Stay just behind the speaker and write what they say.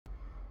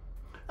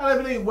Hello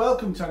everybody,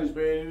 welcome to Tanner's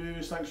Beer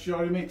News. Thanks for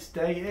joining me.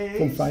 Today is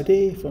Fun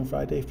Friday, fun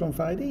Friday, fun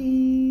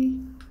Friday.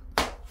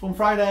 Fun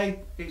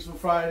Friday. It's Fun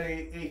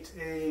Friday. It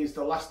is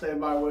the last day of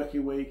my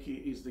working week.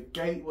 It is the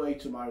gateway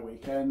to my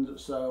weekend.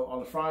 So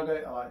on a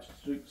Friday, I like to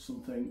do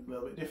something a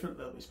little bit different, a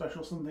little bit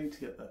special, something to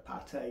get the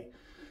party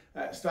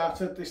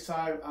started. This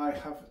time I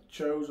have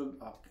chosen,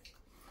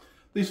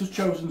 this was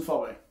chosen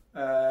for me.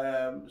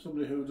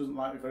 Somebody who doesn't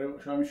like me very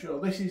much, I'm sure.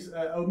 This is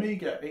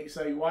Omega. It's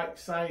a white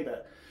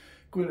cider.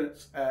 Going at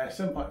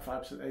 7.5%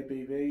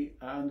 ABV,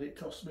 and it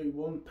cost me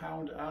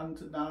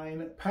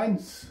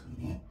 £1.09.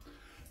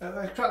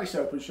 Let's crack this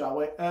open, shall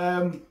we?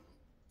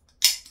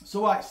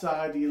 So white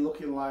cider, you're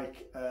looking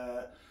like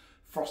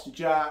Frosty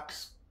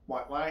Jacks,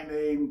 White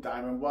Lightning,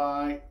 Diamond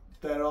White.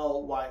 They're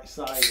all white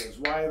ciders.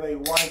 Why are they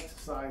white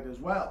ciders?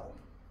 Well,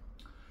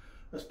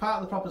 as part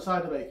of the proper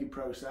cider making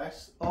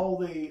process, all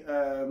the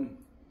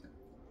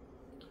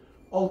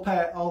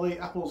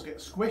apples get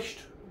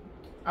squished.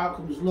 Out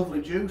comes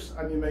lovely juice,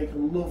 and you make a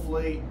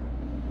lovely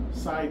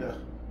cider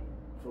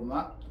from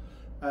that.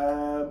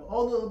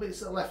 All the little bits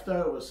that are left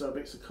over, so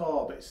bits of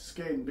core, bits of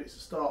skin, bits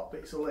of stalk,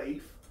 bits of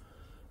leaf,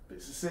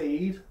 bits of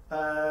seed,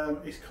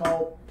 is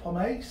called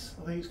pomace.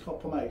 I think it's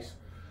called pomace,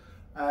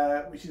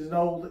 which is an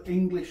old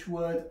English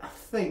word, I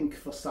think,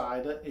 for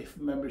cider, if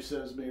memory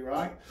serves me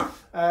right.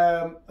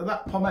 And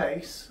that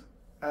pomace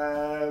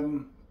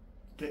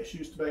gets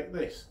used to make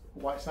this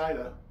white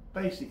cider.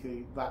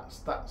 Basically,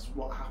 that's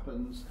what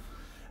happens.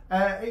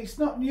 It's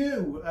not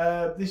new.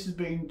 This has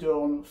been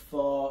done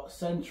for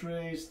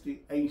centuries. The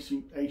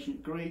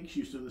ancient Greeks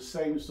used to do the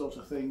same sort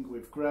of thing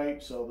with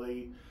grapes, so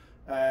they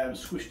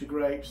squished the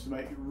grapes to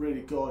make it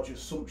really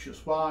gorgeous,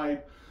 sumptuous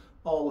wine.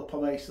 All the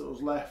pomace that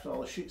was left,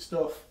 all the shit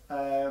stuff,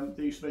 they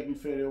used to make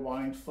inferior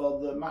wine for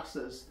the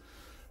masses.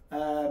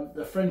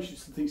 The French did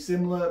something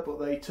similar, but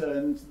they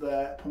turned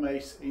their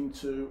pomace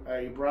into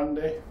a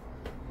brandy.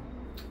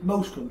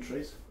 Most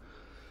countries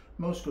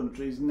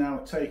now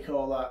take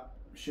all that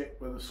shit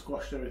where they've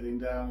squashed everything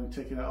down and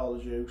taken out all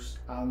the juice,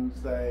 and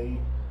they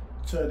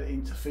turn it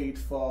into feed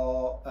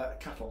for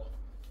cattle.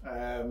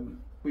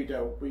 We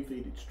don't, we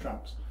feed it to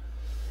tramps.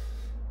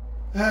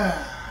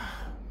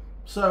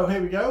 So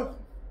here we go.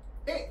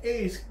 It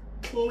is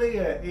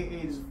clear, it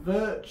is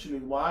virtually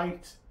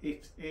white.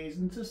 It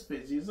isn't as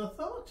fizzy as I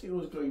thought it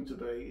was going to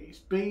be.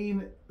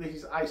 This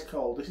is ice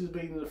cold. This has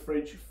been in the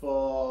fridge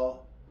for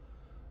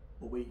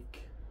a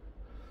week.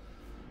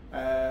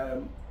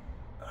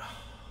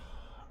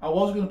 I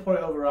was going to put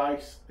it over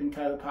ice and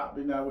kind of pat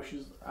me now, which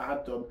I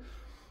had done.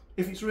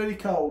 If it's really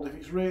cold, if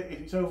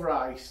it's over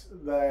ice,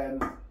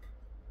 then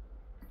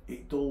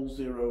it dulls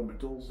the aroma, it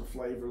dulls the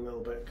flavour a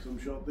little bit, because I'm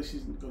sure this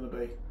isn't going to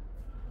be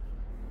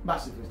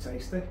massively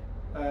tasty.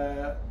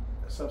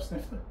 Let's have a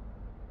sniffer.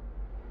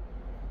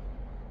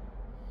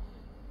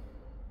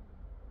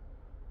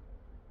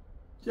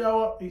 Do you know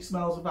what? It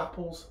smells of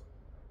apples.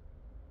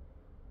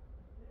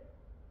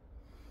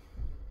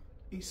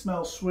 It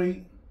smells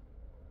sweet.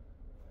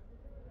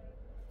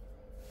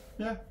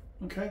 Yeah,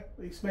 okay.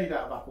 It's made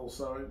out of apples,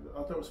 so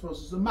I don't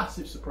suppose there's a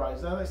massive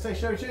surprise there. Let's say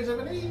show cheers,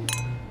 everybody.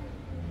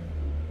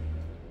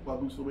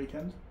 Welcome to the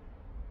weekend.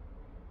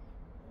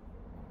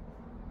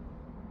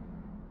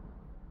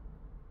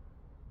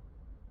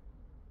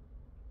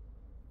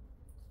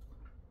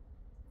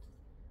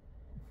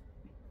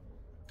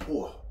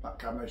 Oh, that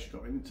carbonation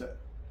got me into it.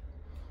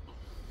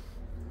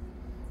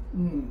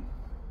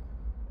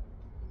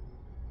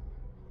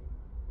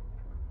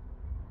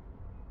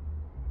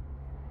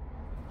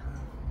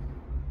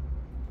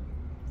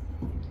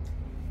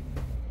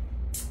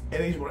 It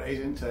is what it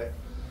is, isn't it?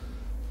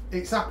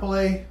 It's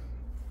appley,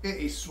 it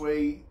is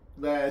sweet,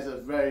 there's a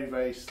very,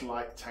 very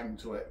slight tang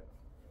to it.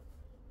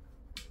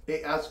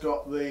 It has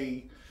got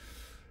the,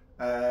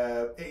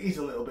 it is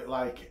a little bit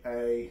like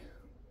a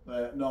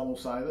normal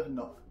cider,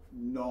 not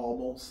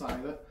normal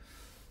cider.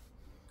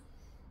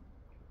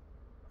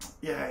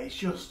 Yeah, it's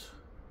just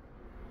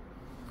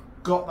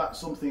got that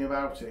something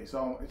about it.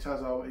 So it's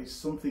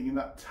something in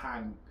that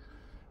tang.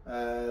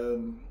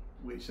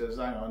 Which says,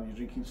 hang on, you're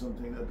drinking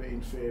something a bit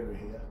inferior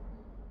here.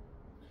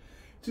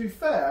 To be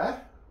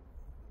fair,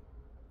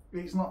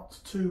 it's not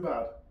too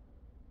bad.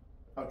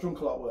 I've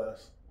drunk a lot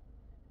worse.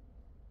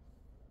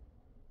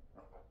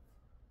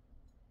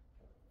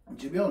 And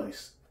to be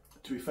honest,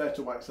 to be fair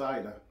to white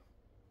cider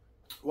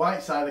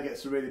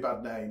gets a really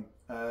bad name.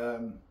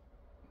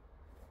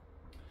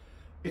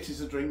 It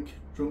is a drink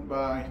drunk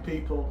by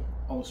people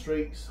on the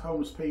streets,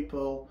 homeless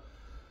people,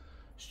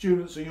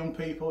 students or young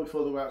people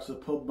before they go out to the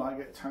pub might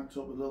get tanked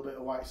up with a little bit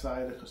of white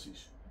cider because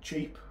it's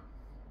cheap,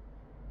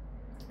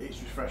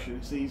 it's refreshing,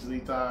 it's easily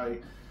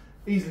drunk,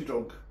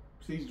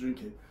 it's easy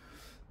drinking.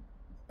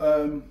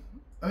 And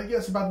it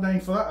gets a bad name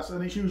for that,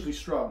 and it's usually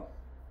strong.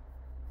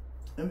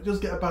 And it does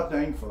get a bad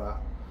name for that.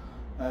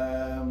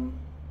 And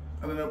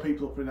I know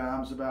people up in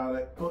arms about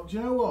it, but do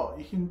you know what?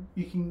 You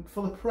can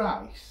for the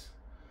price.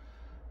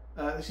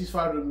 This is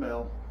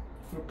 500ml.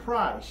 For a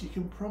price, you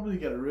can probably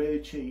get a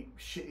really cheap,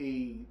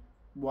 shitty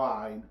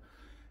wine,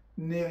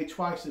 nearly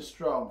twice as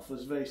strong for a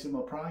very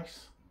similar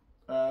price.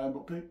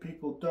 but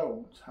people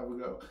don't have a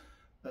go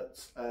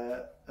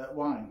at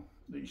wine.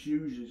 It's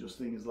usually just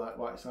things like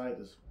white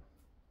ciders.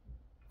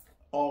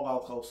 All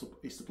alcohol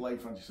is to blame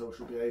for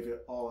antisocial behaviour.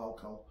 All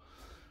alcohol,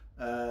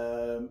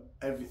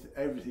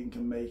 everything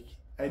can make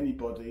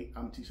anybody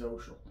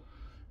antisocial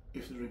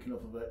if they drink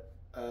enough of it.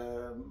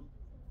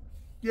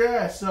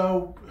 Yeah,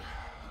 so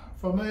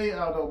for me,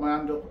 I'll hold my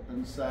hand up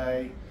and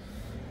say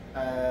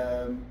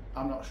I'm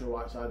not sure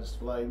white cider's to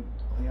blame.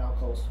 I think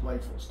alcohol's to blame,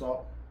 full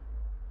stop.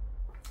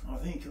 I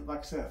think, like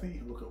I say, I think you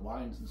can look at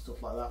wines and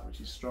stuff like that,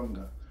 which is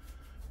stronger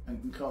and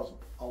can cause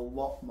a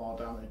lot more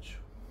damage.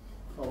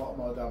 A lot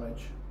more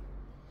damage.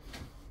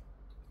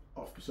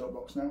 Off your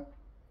soapbox now.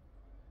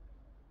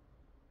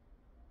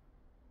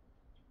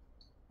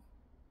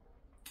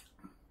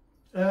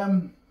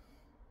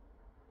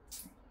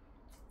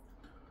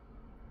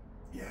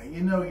 Yeah,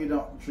 you know you're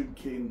not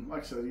drinking,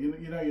 like I said, you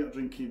know you're not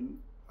drinking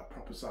a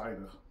proper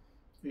cider.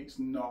 It's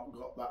not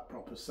got that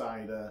proper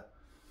cider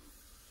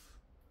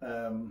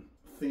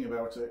thing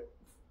about it.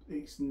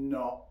 It's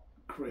not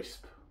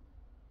crisp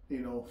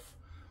enough.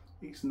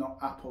 It's not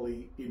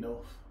appley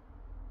enough.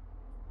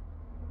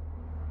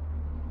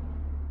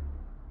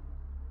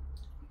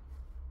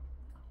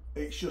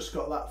 It's just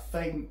got that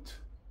faint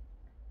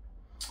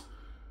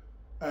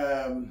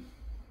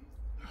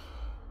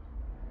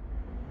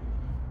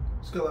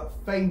it's got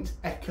that faint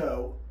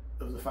echo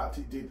of the fact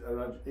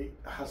it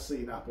has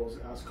seen apples,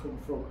 it has come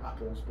from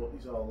apples, but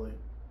it's all the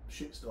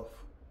shit stuff.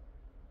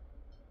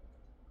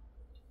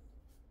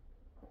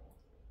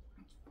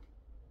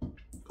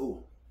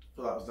 Oh,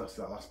 well, that's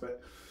that last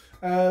bit.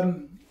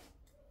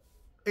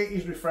 It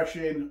is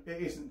refreshing.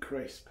 It isn't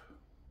crisp.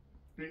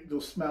 It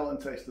does smell and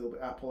taste a little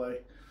bit appley.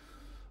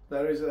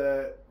 There is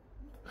a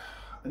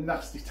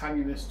nasty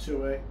tanginess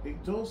to it.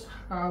 It does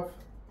have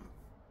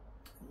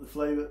the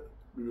flavour,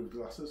 remove the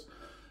glasses,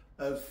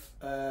 of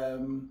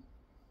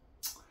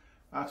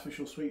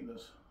artificial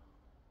sweeteners.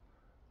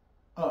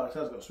 Oh, it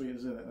has got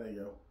sweeteners in it. There you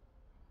go.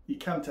 You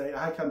can taste.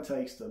 I can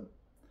taste them.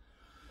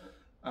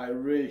 I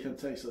really can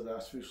taste those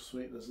artificial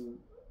sweeteners, and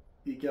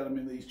you get them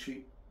in these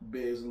cheap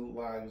beers and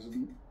lagers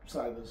and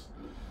ciders.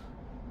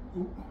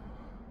 Ooh.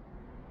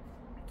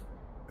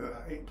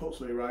 It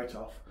puts me right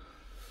off.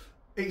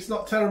 It's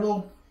not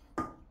terrible.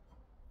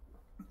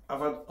 I've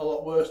had a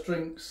lot worse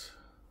drinks.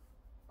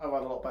 I've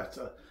had a lot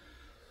better.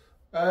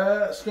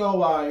 Score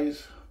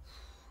wise,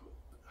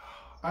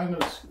 I'm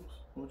going to,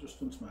 oh, just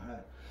done to my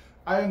hair.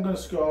 I am going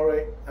to score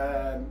it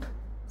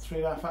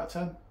 3.5 out of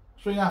 10.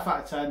 3.5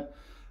 out of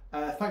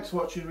 10. Thanks for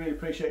watching, really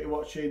appreciate you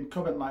watching.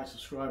 Comment, like,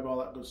 subscribe, all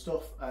that good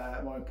stuff.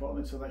 More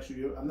importantly, until the next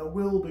review, and there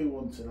will be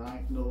one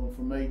tonight, another one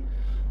from me.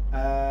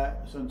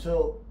 So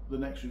until the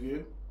next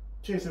review,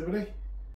 cheers everybody.